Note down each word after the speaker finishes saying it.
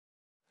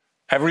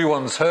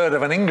Everyone's heard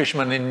of an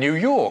Englishman in New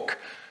York,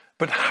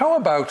 but how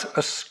about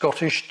a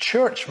Scottish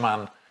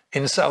churchman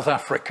in South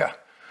Africa?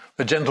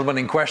 The gentleman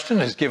in question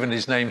has given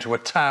his name to a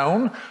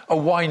town, a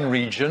wine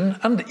region,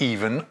 and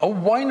even a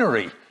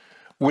winery.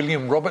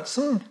 William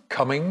Robertson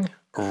coming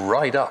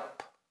right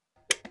up.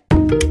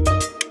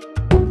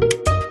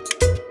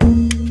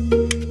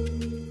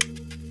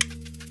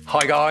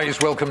 Hi guys,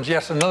 welcome to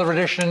yet another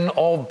edition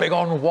of Big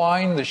on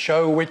Wine, the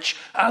show which,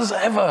 as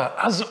ever,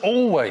 as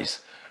always,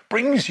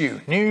 brings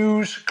you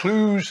news,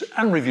 clues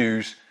and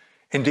reviews.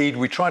 Indeed,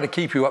 we try to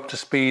keep you up to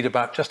speed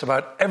about just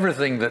about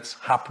everything that's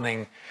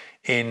happening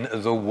in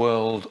the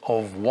world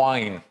of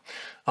wine.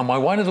 And my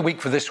wine of the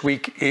week for this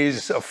week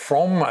is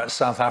from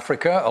South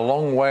Africa, a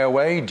long way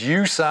away,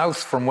 due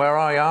south from where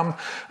I am.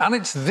 And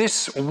it's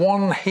this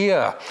one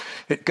here.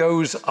 It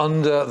goes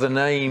under the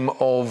name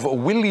of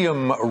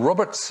William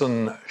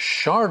Robertson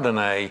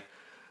Chardonnay,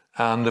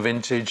 and the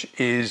vintage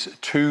is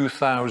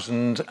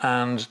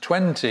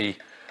 2020.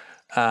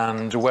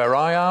 And where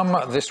I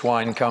am, this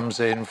wine comes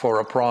in for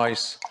a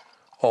price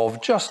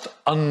of just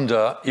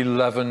under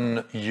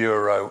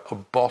 €11 a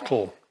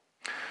bottle.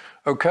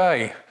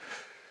 Okay,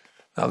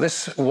 now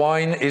this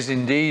wine is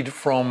indeed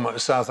from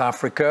South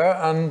Africa,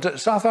 and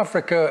South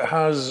Africa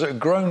has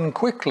grown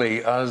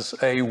quickly as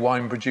a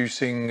wine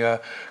producing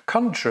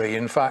country.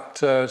 In fact,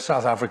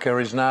 South Africa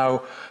is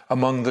now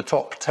among the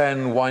top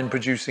 10 wine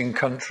producing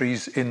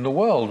countries in the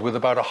world, with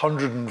about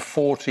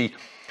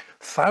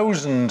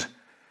 140,000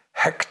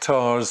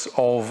 hectares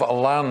of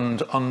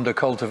land under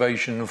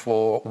cultivation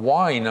for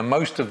wine, and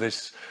most of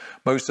this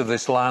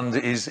land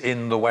is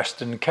in the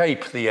Western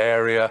Cape, the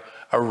area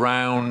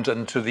around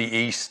and to the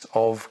east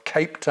of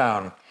Cape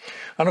Town.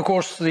 And of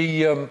course,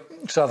 the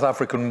South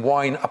African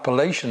wine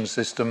appellation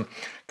system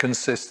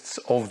consists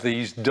of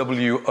these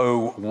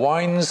WO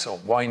wines, or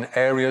wine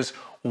areas,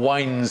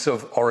 wines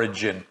of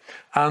origin.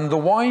 And the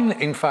wine,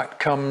 in fact,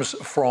 comes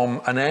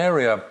from an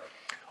area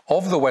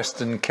of the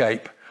Western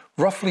Cape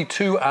roughly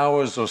 2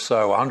 hours or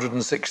so,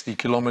 160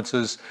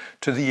 kilometers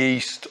to the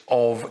east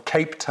of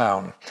Cape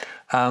Town.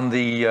 And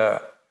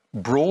the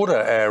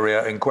broader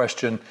area in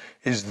question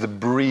is the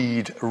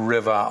Breed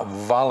River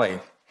Valley.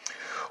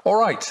 All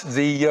right,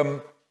 the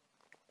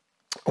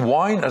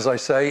wine, as I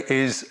say,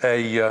 is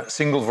a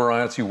single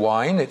variety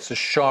wine. It's a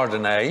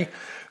Chardonnay,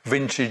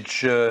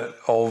 vintage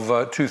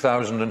of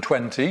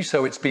 2020.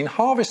 So it's been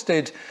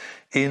harvested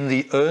in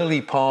the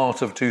early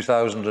part of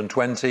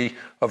 2020,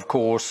 of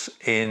course,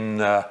 in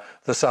the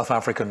South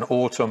African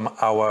autumn,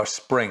 our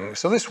spring.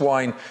 So this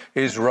wine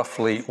is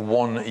roughly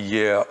 1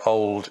 year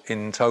old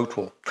in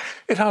total.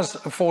 It has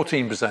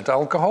 14%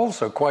 alcohol,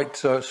 so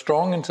quite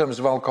strong in terms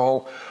of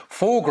alcohol,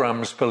 4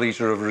 grams per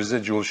litre of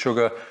residual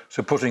sugar,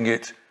 so putting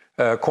it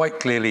quite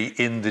clearly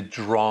in the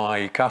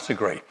dry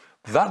category.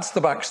 That's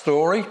the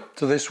backstory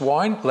to this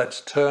wine.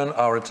 Let's turn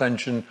our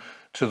attention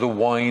to the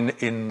wine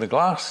in the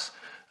glass.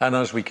 And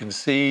as we can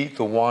see,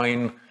 the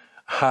wine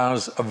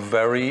has a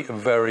very,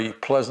 very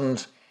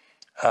pleasant,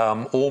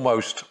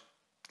 almost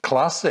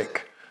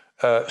classic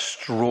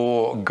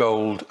straw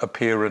gold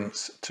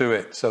appearance to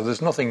it. So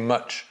there's nothing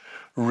much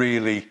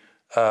really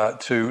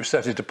to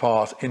set it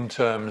apart in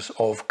terms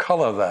of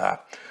colour there.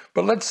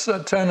 But let's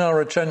turn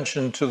our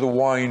attention to the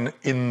wine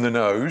in the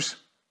nose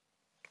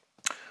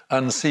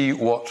and see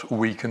what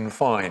we can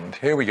find.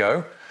 Here we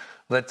go.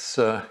 Let's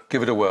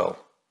give it a whirl.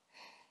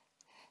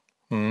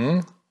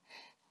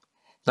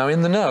 Now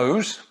in the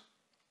nose,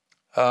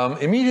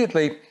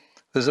 immediately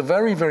there's a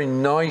very, very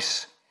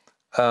nice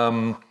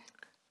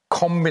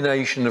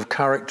combination of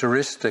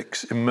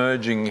characteristics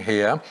emerging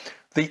here.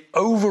 The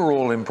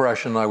overall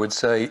impression, I would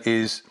say,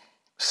 is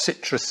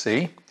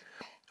citrusy,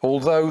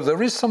 although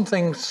there is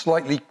something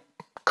slightly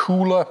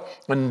cooler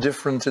and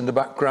different in the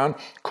background.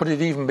 Could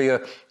it even be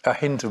a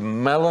hint of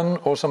melon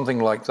or something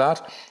like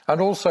that? And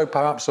also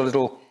perhaps a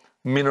little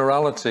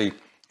minerality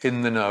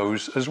in the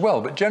nose as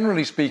well, but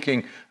generally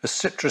speaking, a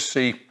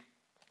citrusy,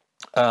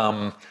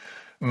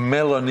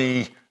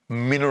 melony,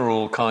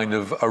 mineral kind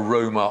of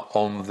aroma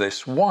on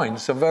this wine.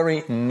 It's a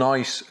very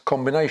nice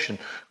combination.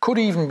 Could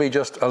even be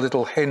just a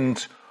little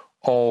hint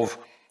of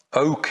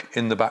oak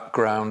in the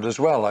background as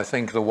well. I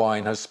think the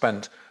wine has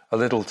spent a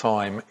little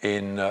time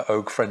in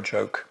oak, French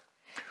oak.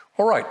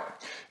 All right,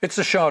 it's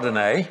a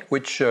Chardonnay,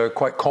 which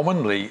quite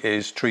commonly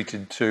is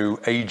treated to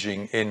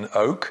aging in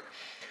oak.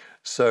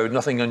 So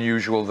nothing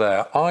unusual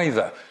there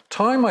either.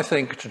 Time, I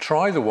think, to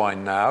try the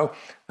wine now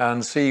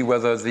and see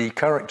whether the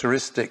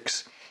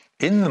characteristics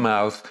in the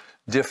mouth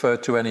differ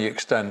to any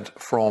extent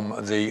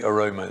from the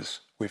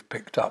aromas we've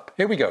picked up.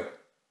 Here we go.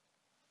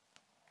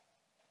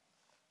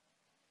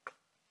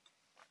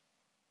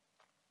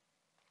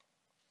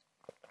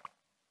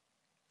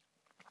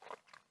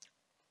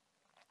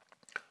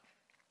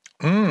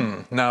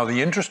 Now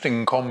the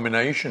interesting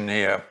combination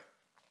here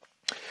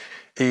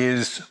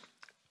is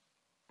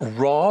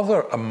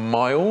rather a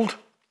mild,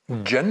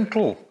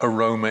 gentle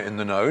aroma in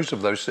the nose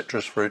of those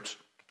citrus fruits.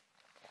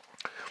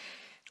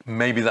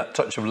 Maybe that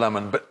touch of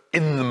lemon, but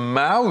in the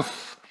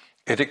mouth,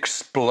 it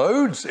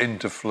explodes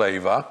into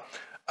flavour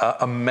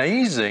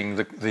Amazing,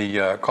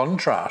 the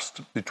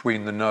contrast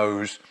between the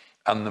nose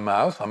and the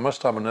mouth. I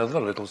must have another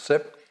little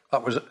sip.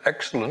 That was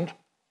excellent.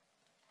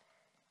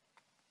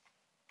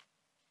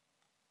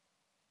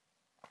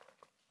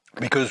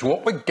 Because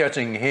what we're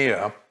getting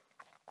here,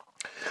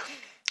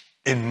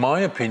 in my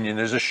opinion,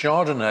 is a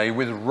Chardonnay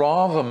with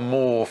rather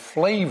more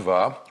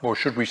flavour, or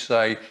should we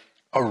say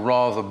a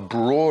rather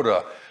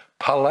broader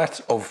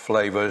palette of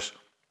flavours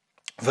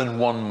than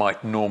one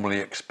might normally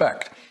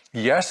expect.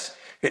 Yes,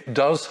 it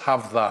does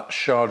have that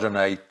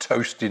Chardonnay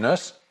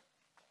toastiness.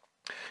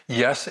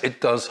 Yes,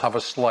 it does have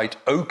a slight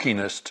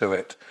oakiness to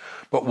it.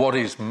 But what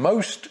is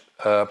most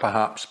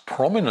perhaps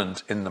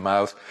prominent in the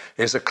mouth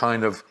is a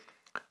kind of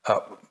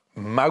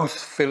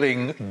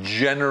mouth-filling,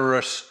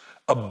 generous,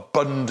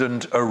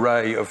 abundant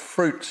array of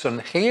fruits.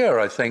 And here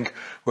I think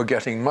we're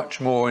getting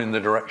much more in the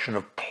direction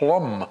of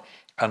plum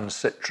and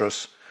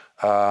citrus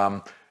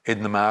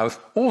in the mouth.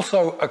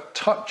 Also a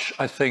touch,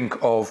 I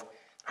think, of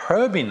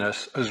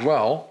herbiness as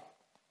well,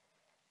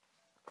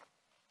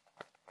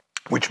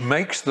 which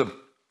makes the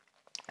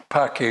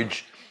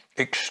package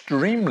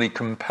extremely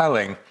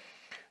compelling.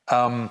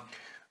 A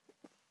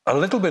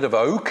little bit of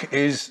oak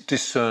is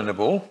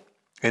discernible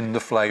in the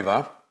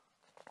flavour.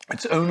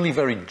 It's only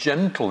very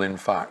gentle, in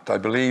fact. I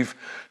believe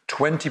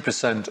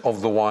 20% of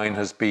the wine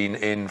has been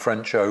in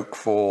French oak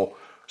for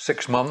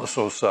 6 months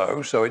or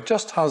so, so it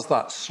just has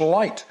that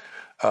slight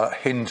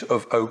hint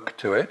of oak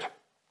to it.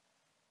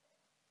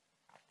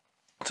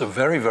 It's a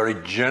very, very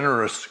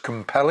generous,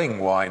 compelling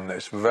wine.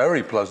 It's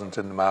very pleasant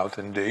in the mouth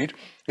indeed.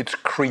 It's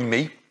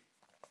creamy,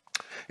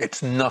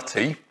 it's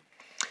nutty.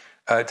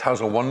 It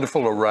has a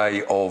wonderful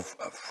array of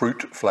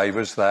fruit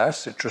flavours there,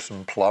 citrus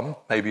and plum,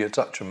 maybe a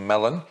touch of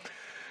melon.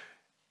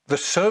 The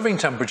serving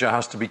temperature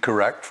has to be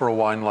correct for a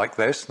wine like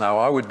this. Now,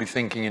 I would be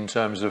thinking in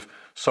terms of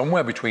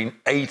somewhere between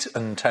 8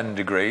 and 10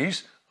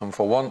 degrees, and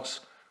for once,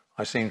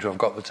 I seem to have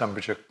got the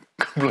temperature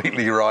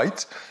completely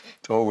right.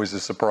 It's always a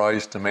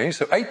surprise to me.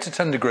 So 8 to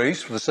 10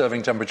 degrees for the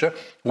serving temperature.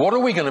 What are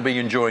we going to be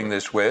enjoying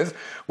this with?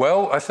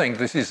 Well, I think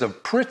this is a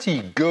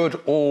pretty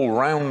good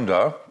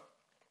all-rounder.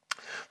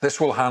 This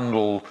will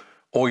handle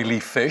oily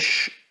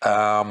fish,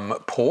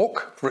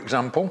 pork, for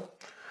example,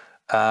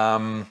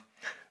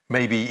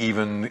 maybe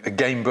even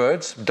game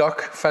birds,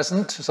 duck,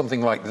 pheasant,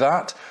 something like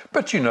that.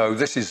 But you know,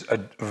 this is a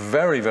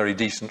very, very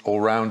decent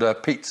all-rounder.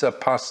 Pizza,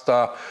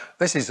 pasta.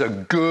 This is a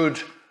good,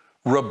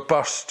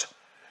 robust,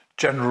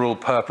 general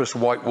purpose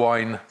white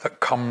wine that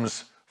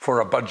comes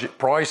for a budget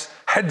price.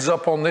 Heads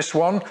up on this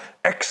one.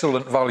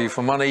 Excellent value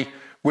for money.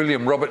 WO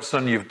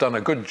Robertson, you've done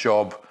a good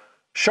job.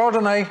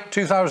 Chardonnay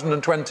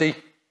 2020,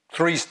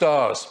 3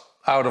 stars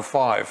out of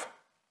 5.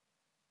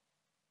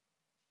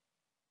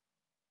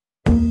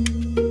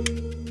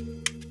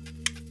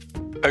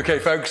 Okay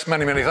folks,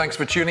 many thanks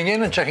for tuning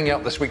in and checking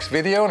out this week's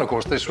video. And of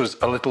course, this was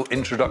a little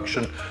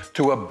introduction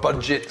to a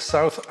budget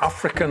South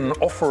African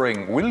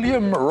offering, WO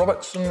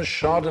Robertson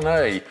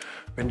Chardonnay,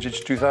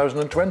 vintage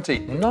 2020.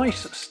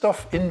 Nice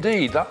stuff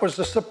indeed. That was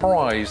a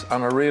surprise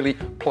and a really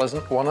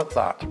pleasant one at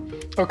that.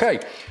 Okay,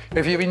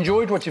 if you've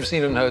enjoyed what you've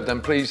seen and heard, then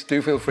please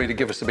do feel free to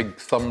give us a big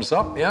thumbs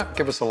up. Yeah,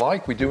 give us a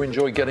like. We do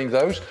enjoy getting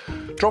those.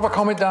 Drop a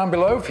comment down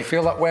below if you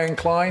feel that way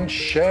inclined.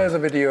 Share the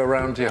video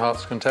around to your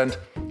heart's content.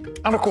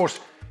 And of course,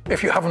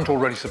 if you haven't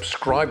already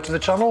subscribed to the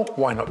channel,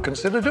 why not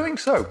consider doing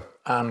so?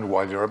 And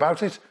while you're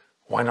about it,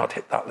 why not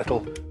hit that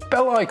little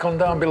bell icon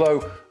down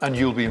below and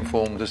you'll be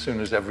informed as soon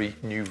as every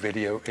new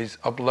video is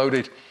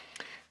uploaded.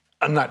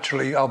 And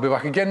naturally, I'll be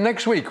back again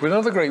next week with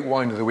another great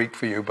wine of the week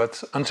for you.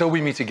 But until we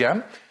meet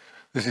again,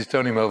 this is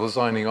Tony Melville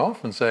signing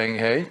off and saying,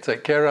 hey,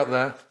 take care out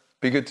there,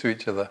 be good to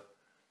each other,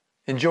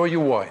 enjoy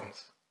your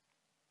wines,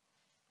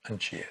 and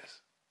cheers.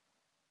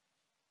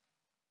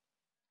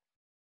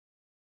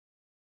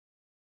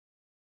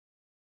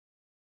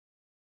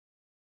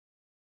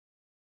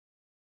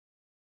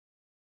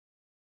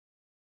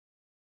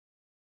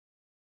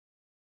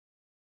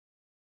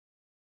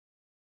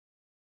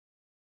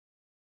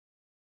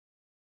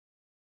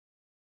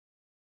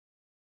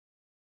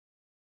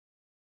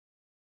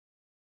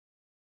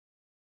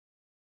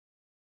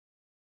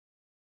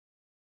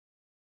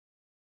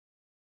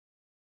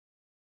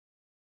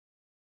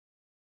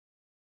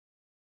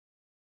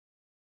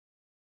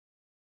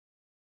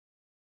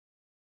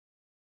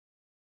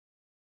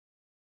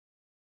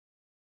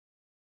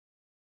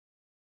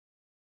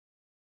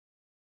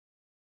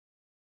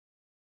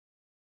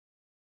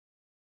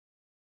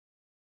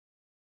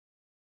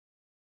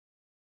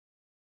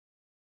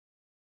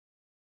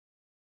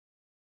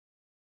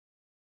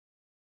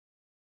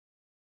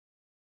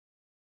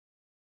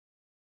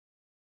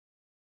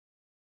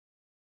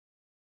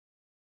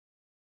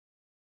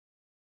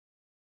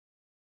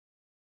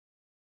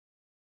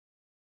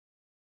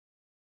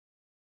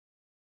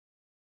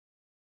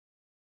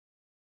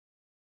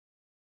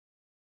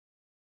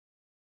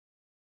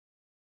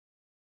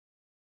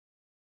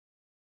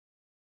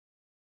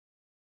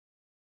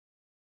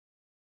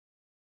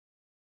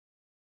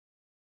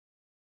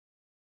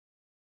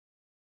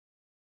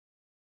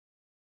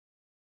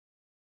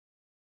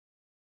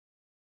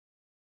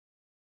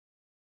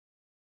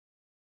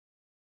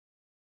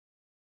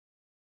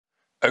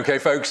 Okay,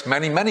 folks,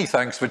 many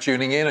thanks for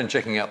tuning in and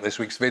checking out this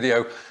week's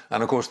video.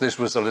 And of course, this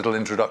was a little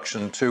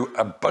introduction to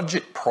a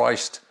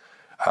budget-priced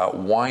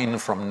wine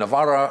from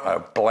Navarra, a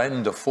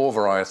blend of 4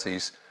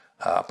 varieties,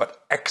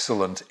 but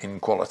excellent in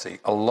quality.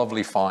 A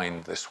lovely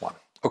find, this one.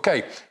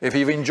 Okay, if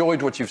you've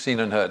enjoyed what you've seen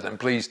and heard, then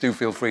please do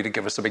feel free to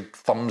give us a big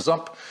thumbs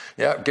up.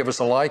 Yeah, give us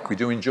a like. We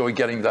do enjoy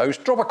getting those.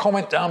 Drop a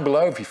comment down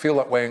below if you feel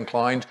that way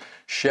inclined.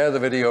 Share the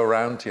video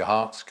around to your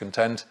heart's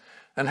content.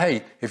 And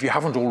hey, if you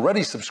haven't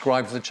already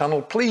subscribed to the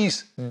channel,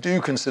 please do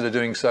consider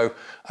doing so.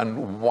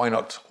 And why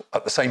not,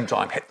 at the same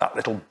time, hit that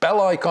little bell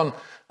icon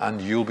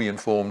and you'll be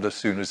informed as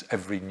soon as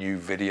every new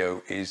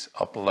video is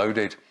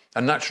uploaded.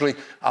 And naturally,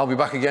 I'll be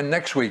back again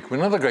next week with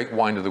another great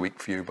wine of the week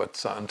for you.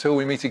 But until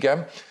we meet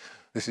again,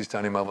 this is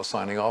Tony Melville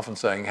signing off and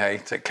saying, hey,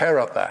 take care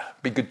out there.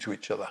 Be good to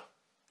each other.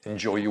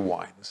 Enjoy your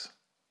wines.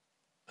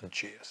 And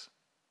cheers.